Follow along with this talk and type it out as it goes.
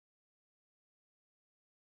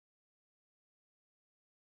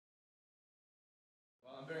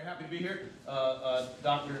very happy to be here. I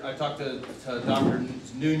talked to Dr.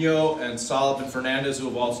 Nuno and Solomon Fernandez, who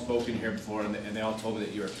have all spoken here before, and they all told me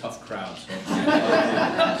that you're a tough crowd. So,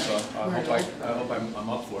 I hope I'm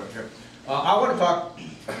up for it here. What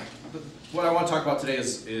I want to talk about today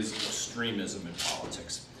is extremism in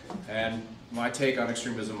politics. And my take on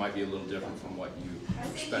extremism might be a little different from what you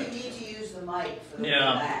expect. I think you need to use the mic for the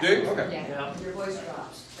back. Do you? Okay. Yeah. Your voice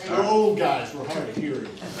drops. Oh, guys, we're hard to hear you.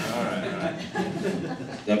 All right.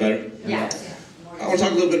 Is that better? Yeah. I want to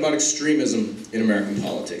talk a little bit about extremism in American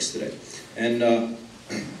politics today. And I'm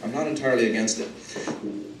not entirely against it.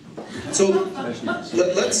 So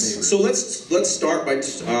let's start by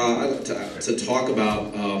to talk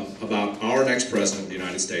about our next president of the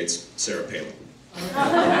United States, Sarah Palin.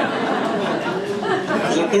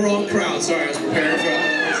 The wrong crowd. Sorry, I was preparing for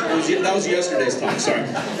that was yesterday's talk. Sorry.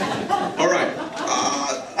 All right.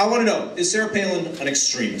 I want to know: is Sarah Palin an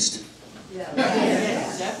extremist? Yeah.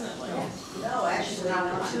 Yes. Definitely. No, actually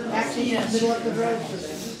not. Actually, yes. Middle of the road for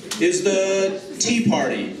them. Is the Tea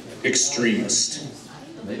Party extremist?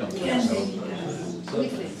 They don't think so.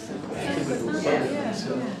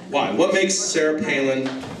 Why? What makes Sarah Palin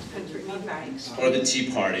or the Tea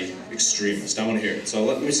Party extremist? I want to hear it. So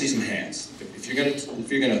let me see some hands. If you're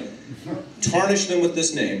gonna tarnish them with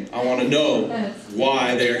this name, I want to know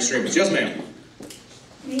why they're extremists. Yes, ma'am.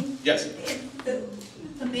 Yes.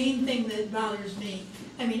 The main thing that bothers me,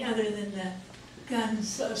 I mean, other than the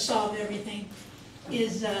guns solve everything,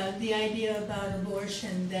 is the idea about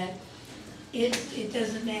abortion, that it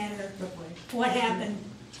doesn't matter what happened,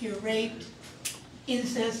 you're raped,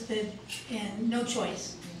 incested, and no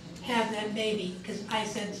choice. Have that baby, because I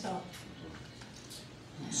said so.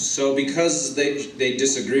 So because they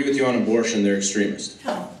disagree with you on abortion, they're extremist?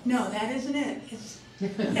 No, that isn't it. It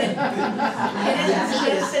isn't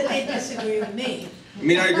just that they disagree with me. I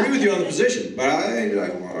mean, I agree with you on the position, but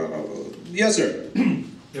yes, sir.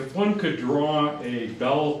 If one could draw a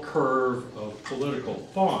bell curve of political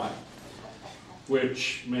thought,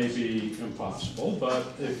 which may be impossible,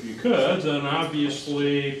 but if you could, then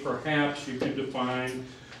obviously perhaps you could define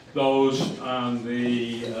those on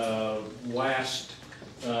the last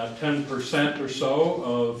 10% or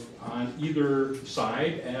so on either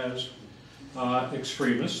side as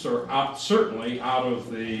extremists, or certainly out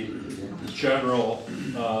of the general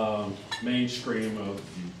mainstream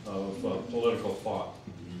of political thought.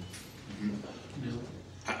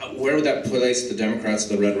 Where would that place the Democrats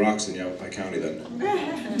of the Red Rocks in Yavapai County then?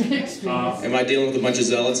 Am I dealing with a bunch of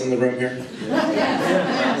zealots in the room here?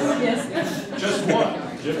 Yes. Just one.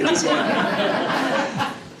 Just one.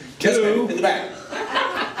 Two. In the back.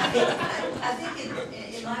 I think in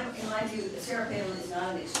my view, Sarah Palin is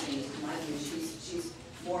not an extremist. In my view, she's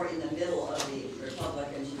more in the middle of the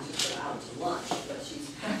Republicans. She's just out to lunch, but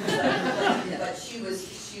she was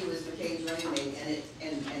McCain's running mate,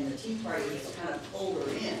 and the Tea Party has kind of pulled her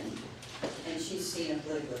in, and she's seen a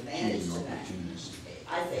political advantage to that.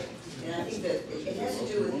 I think, and I think that it has to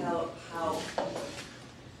do with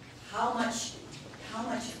how much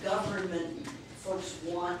government folks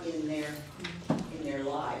want in their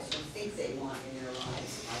lives, or think they want in their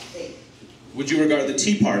lives. I think. Would you regard the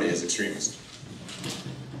Tea Party as extremist?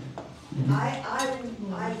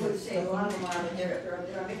 I would say a lot of them are.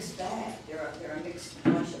 They're a mixed bag. They're a mixed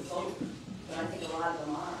bunch of folk, but I think a lot of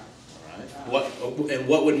them are. All right.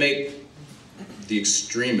 What would make the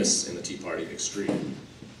extremists in the Tea Party extreme?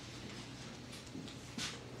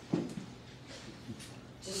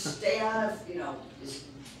 Just stay out of, just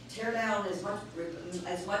tear down as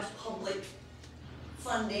much public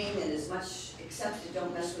funding and as much, except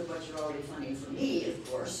don't mess with what you're already funding for me, of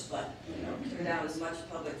course, but tear down as much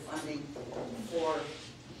public funding for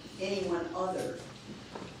anyone other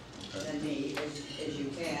than me as you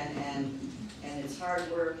can, and it's hard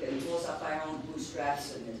work and pulls up by our own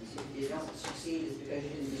bootstraps, and if you don't succeed it's because you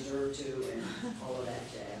didn't deserve to, and all of that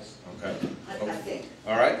jazz. Okay. I think.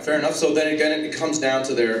 All right, fair enough. So then again, it comes down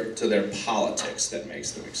to their politics that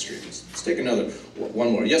makes them extremists. Let's take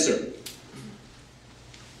one more. Yes, sir.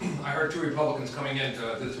 I heard two Republicans coming into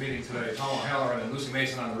this meeting today, Tom O'Halloran and Lucy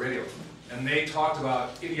Mason, on the radio, and they talked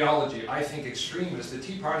about ideology. I think extremists, the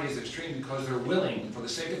Tea Party is extreme because they're willing, for the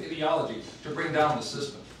sake of ideology, to bring down the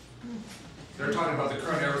system. They're talking about the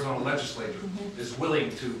current Arizona legislature is willing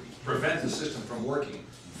to prevent the system from working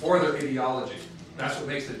for their ideology. That's what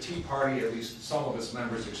makes the Tea Party, at least some of its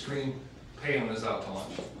members, extreme. Palin is out to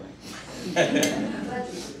lunch.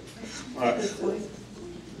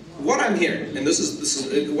 What I'm hearing, and this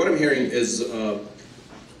is what I'm hearing is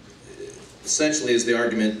essentially is the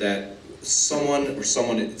argument that someone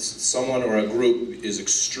or a group is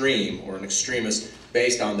extreme or an extremist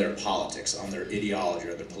based on their politics, on their ideology,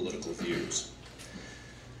 or their political views.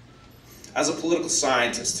 As a political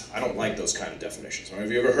scientist, I don't like those kind of definitions. Have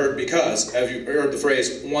you ever heard, have you heard the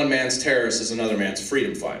phrase, one man's terrorist is another man's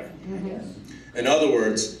freedom fighter? In other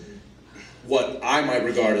words, what I might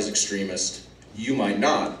regard as extremist, you might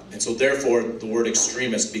not. And so therefore, the word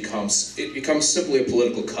extremist becomes simply a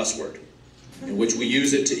political cuss word, in which we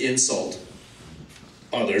use it to insult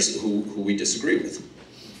others who we disagree with.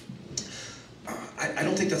 I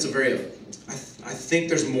don't think that's I think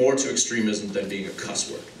there's more to extremism than being a cuss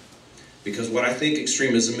word. Because what I think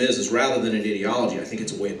extremism is rather than an ideology, I think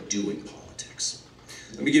it's a way of doing politics.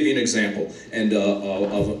 Let me give you an example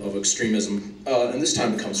of extremism, and this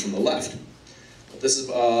time it comes from the left.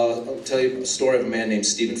 I'll tell you a story of a man named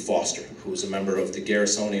Stephen Foster, who was a member of the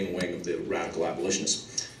Garrisonian wing of the radical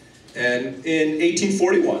abolitionists. And in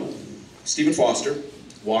 1841, Stephen Foster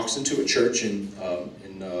walks into a church in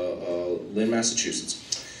Lynn,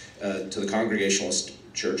 Massachusetts, to the Congregationalist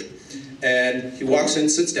church, and he walks in,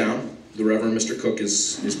 sits down. The Reverend Mr. Cook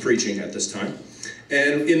is preaching at this time,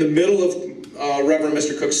 and in the middle of Reverend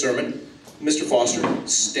Mr. Cook's sermon, Mr. Foster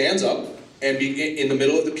stands up and in the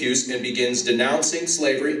middle of the pews and begins denouncing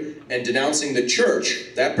slavery and denouncing the church,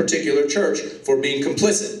 that particular church, for being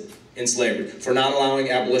complicit in slavery, for not allowing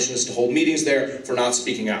abolitionists to hold meetings there, for not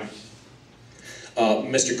speaking out.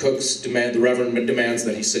 Mr. Cook's the Reverend demands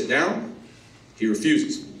that he sit down. He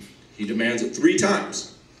refuses. He demands it 3 times.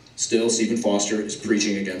 Still, Stephen Foster is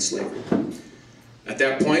preaching against slavery. At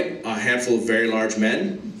that point, a handful of very large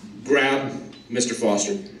men grab Mr.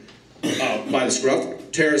 Foster by the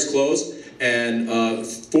scruff, tear his clothes, and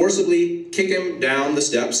forcibly kick him down the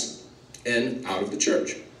steps and out of the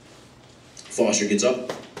church. Foster gets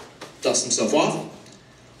up, dusts himself off,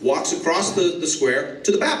 walks across the square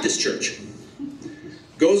to the Baptist church,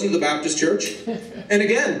 goes into the Baptist church, and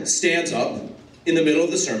again stands up in the middle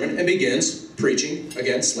of the sermon and begins preaching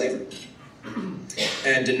against slavery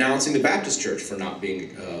and denouncing the Baptist church for not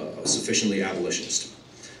being sufficiently abolitionist.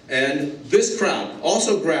 And this crowd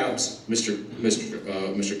also grabs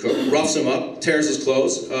Mr. Cook, roughs him up, tears his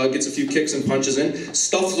clothes, gets a few kicks and punches in,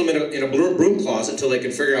 stuffs him in a broom closet until they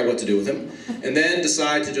can figure out what to do with him, and then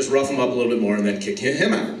decide to just rough him up a little bit more and then kick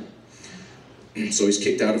him out. So he's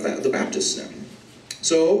kicked out of the Baptists now.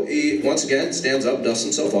 So he once again stands up, dusts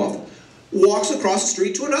himself off, walks across the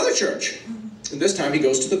street to another church. And this time he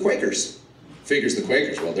goes to the Quakers. Figures the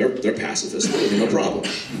Quakers, well, they're pacifists, there'll be no problem.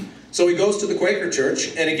 So he goes to the Quaker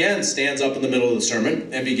church and again stands up in the middle of the sermon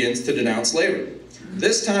and begins to denounce slavery.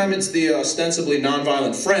 This time it's the ostensibly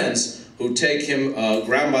nonviolent friends who take him,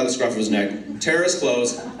 grab him by the scruff of his neck, tear his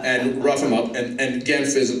clothes, and rough him up, and again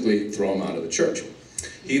physically throw him out of the church.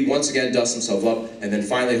 He once again dusts himself up and then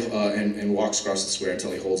finally and walks across the square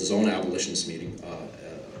until he holds his own abolitionist meeting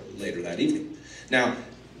later that evening. Now,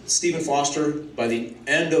 Stephen Foster, by the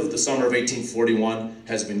end of the summer of 1841,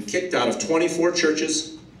 has been kicked out of 24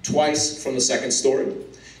 churches, twice from the second story.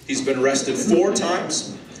 He's been arrested 4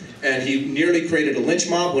 times, and he nearly created a lynch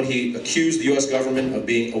mob when he accused the U.S. government of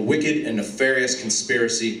being a wicked and nefarious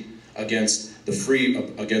conspiracy against the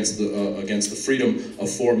freedom of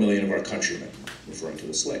 4 million of our countrymen, referring to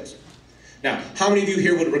the slaves. Now, how many of you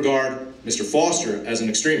here would regard Mr. Foster as an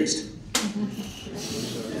extremist?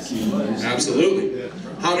 Absolutely.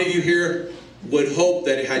 How many of you here would hope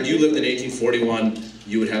that had you lived in 1841,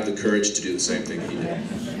 you would have the courage to do the same thing he did?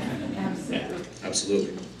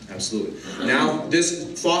 Absolutely. Absolutely. Now,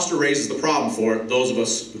 this Foster raises the problem for those of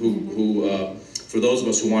us who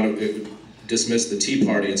want to dismiss the Tea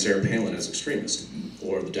Party and Sarah Palin as extremists,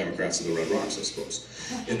 or the Democrats of the Red Rocks, I suppose.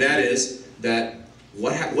 And that is that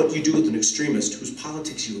what do you do with an extremist whose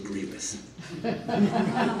politics you agree with?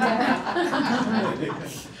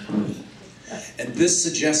 And this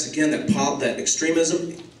suggests again that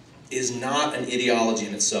extremism is not an ideology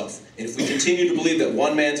in itself. And if we continue to believe that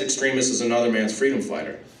one man's extremist is another man's freedom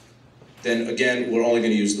fighter, then again, we're only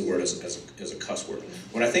going to use the word as a cuss word.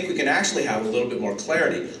 When I think we can actually have a little bit more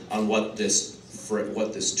clarity on what this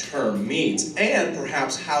term means, and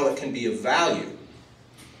perhaps how it can be of value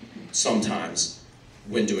sometimes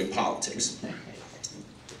when doing politics.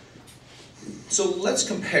 So let's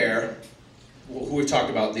compare who we've talked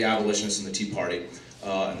about, the abolitionists and the Tea Party,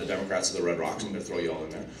 and the Democrats of the Red Rocks. I'm going to throw you all in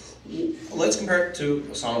there. Let's compare it to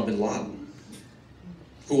Osama bin Laden,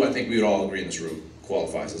 who I think we would all agree in this room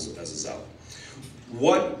qualifies as a zealot.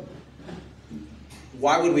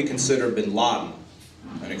 Why would we consider bin Laden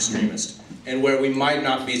an extremist, and where we might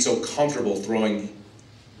not be so comfortable throwing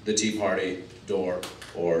the Tea Party or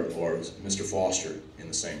Mr. Foster in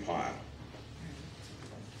the same pile?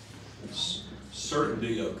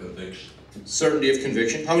 Certainty of conviction. Certainty of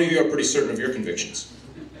conviction. How many of you are pretty certain of your convictions?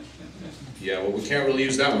 Yeah, well, we can't really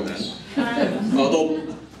use that one then.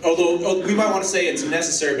 Although we might want to say it's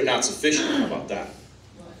necessary but not sufficient. How about that?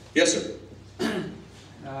 Yes, sir.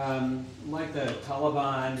 Like the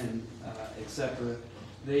Taliban and etc.,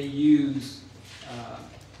 they use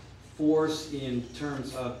force in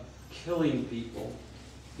terms of killing people,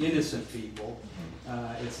 innocent people.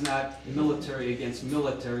 It's not military against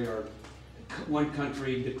military or one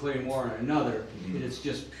country declaring war on another. It is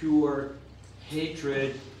just pure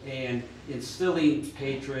hatred and instilling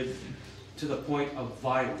hatred to the point of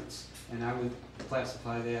violence. And I would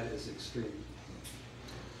classify that as extreme.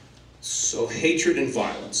 So hatred and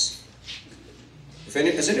violence.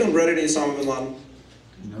 Has anyone read any of Osama bin Laden?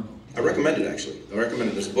 No. I recommend it, actually. I recommend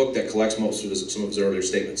it. There's a book that collects most of some of his earlier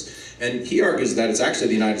statements. And he argues that it's actually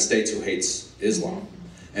the United States who hates Islam.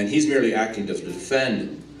 And he's merely acting to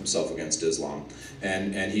defend himself against Islam.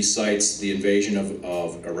 And he cites the invasion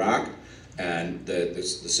of Iraq and the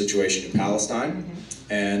situation in Palestine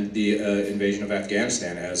and the invasion of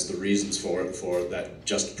Afghanistan as the reasons for that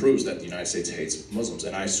just proves that the United States hates Muslims.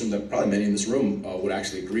 And I assume that probably many in this room would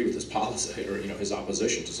actually agree with his policy or his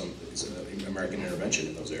opposition to some American intervention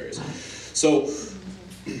in those areas. So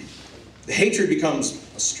the hatred becomes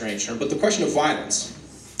a strange term, but the question of violence,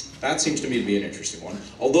 that seems to me to be an interesting one.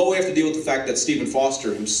 Although we have to deal with the fact that Stephen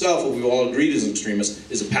Foster himself, who we all agreed is an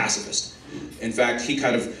extremist, is a pacifist. In fact, he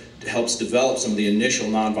kind of helps develop some of the initial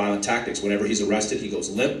nonviolent tactics. Whenever he's arrested, he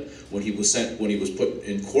goes limp. When he was put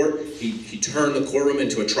in court, he turned the courtroom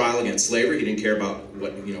into a trial against slavery. He didn't care about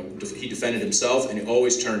what, he defended himself, and he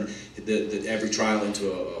always turned every trial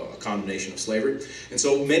into a condemnation of slavery. And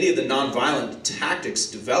so many of the nonviolent tactics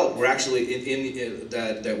developed were actually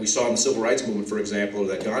that we saw in the civil rights movement, for example, or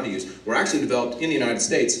that Gandhi used, were actually developed in the United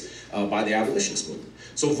States by the abolitionist movement.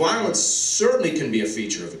 So violence certainly can be a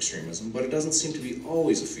feature of extremism, but it doesn't seem to be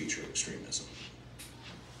always a feature of extremism.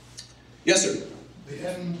 Yes, sir? The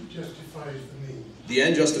end justifies the means. The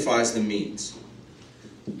end justifies the means.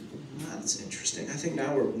 That's interesting. I think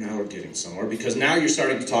now we're getting somewhere, because now you're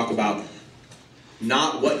starting to talk about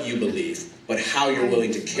not what you believe, but how you're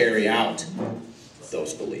willing to carry out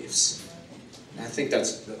those beliefs. I think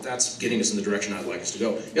that's getting us in the direction I'd like us to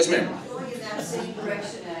go. Yes, ma'am? Going in that same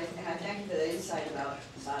direction, and I thank you for the insight about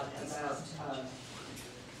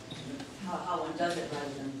how one does it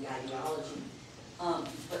rather than the ideology.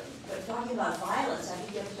 But talking about violence, I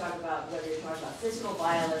think you have to talk about whether you're talking about physical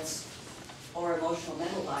violence or emotional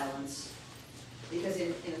mental violence. Because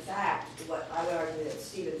in fact, what I would argue that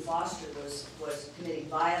Stephen Foster was committing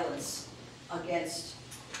violence against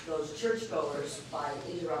those churchgoers by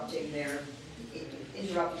interrupting their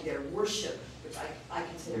worship, which I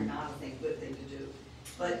consider not a good thing to do.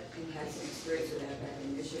 But we had some experience with that back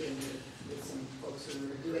in Michigan with some folks who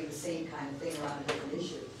were doing the same kind of thing around a different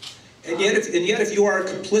issue. And yet, if you are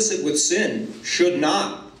complicit with sin, should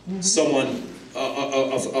not someone,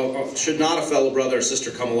 should not a fellow brother or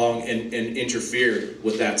sister come along and interfere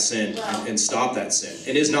with that sin and stop that sin?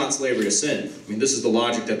 And is not slavery a sin? I mean, this is the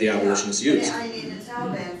logic that the abolitionists use. I mean, in the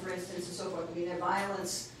Taliban, for instance, and so forth, I mean, their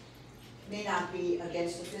violence may not be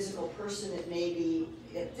against a physical person. It may be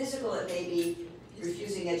physical. It may be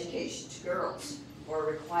refusing education to girls or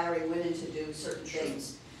requiring women to do certain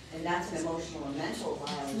things. And that's an emotional and mental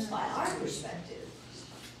violence by our perspective.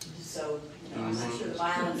 So, I'm not sure the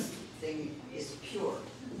violence thing is pure.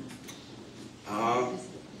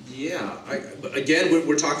 Yeah. But again,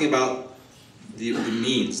 we're talking about the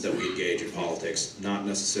means that we engage in politics, not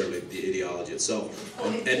necessarily the ideology itself.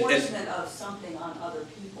 Enforcement of something on other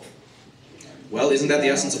people. Well, isn't that the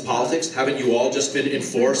essence of politics? Haven't you all just been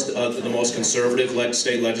enforced the most conservative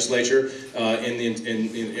state legislature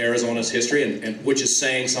in Arizona's history, and which is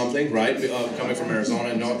saying something, right? Coming from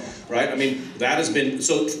Arizona, right? I mean, that has been,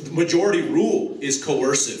 so majority rule is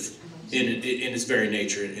coercive in its very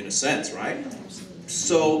nature, in a sense, right?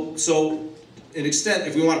 So in extent,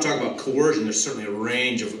 if we want to talk about coercion, there's certainly a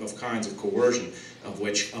range of kinds of coercion, of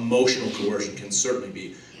which emotional coercion can certainly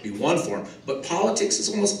be one form. But politics is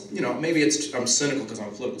almost, maybe I'm cynical because I'm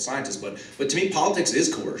a political scientist, but to me politics is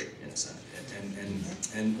coercion in a sense.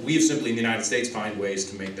 And we've simply in the United States find ways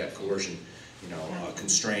to make that coercion,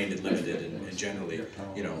 constrained and limited and generally,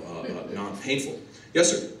 non-painful. Yes,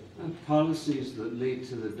 sir? Policies that lead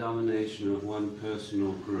to the domination of one person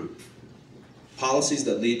or group. Policies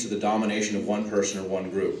that lead to the domination of one person or one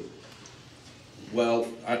group. Well,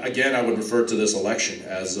 again, I would refer to this election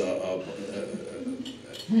as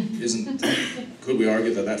could we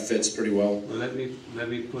argue that fits pretty well? Well, let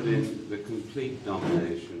me put in the complete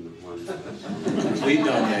domination of one person. Complete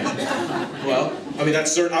domination. Well, I mean,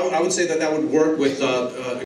 that's certain, I would say that that would work with